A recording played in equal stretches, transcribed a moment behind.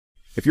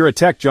If you're a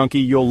tech junkie,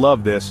 you'll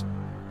love this.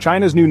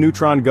 China's new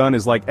neutron gun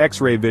is like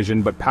X-ray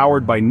vision but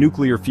powered by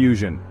nuclear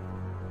fusion.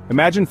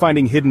 Imagine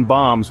finding hidden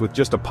bombs with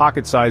just a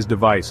pocket-sized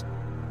device.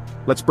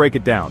 Let's break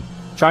it down.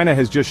 China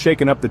has just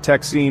shaken up the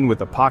tech scene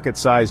with a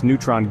pocket-sized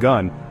neutron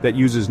gun that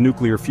uses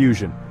nuclear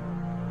fusion.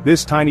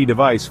 This tiny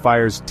device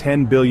fires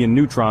 10 billion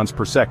neutrons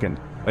per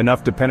second,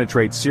 enough to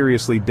penetrate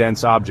seriously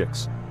dense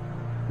objects.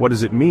 What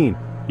does it mean?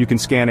 You can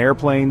scan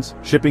airplanes,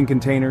 shipping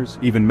containers,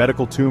 even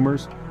medical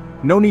tumors.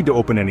 No need to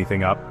open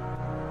anything up.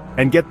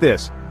 And get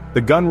this,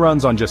 the gun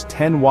runs on just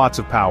 10 watts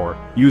of power,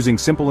 using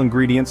simple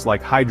ingredients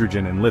like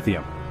hydrogen and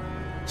lithium.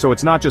 So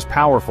it's not just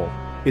powerful,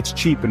 it's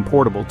cheap and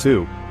portable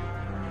too.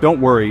 Don't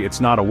worry, it's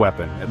not a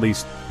weapon, at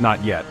least,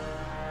 not yet.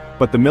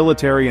 But the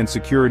military and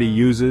security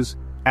uses,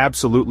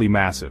 absolutely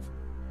massive.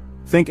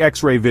 Think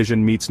X-ray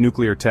vision meets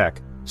nuclear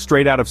tech,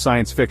 straight out of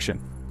science fiction.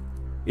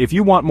 If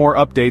you want more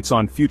updates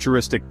on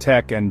futuristic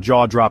tech and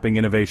jaw-dropping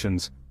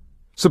innovations,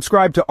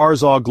 subscribe to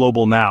Arzal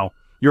Global now,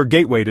 your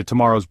gateway to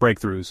tomorrow's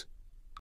breakthroughs.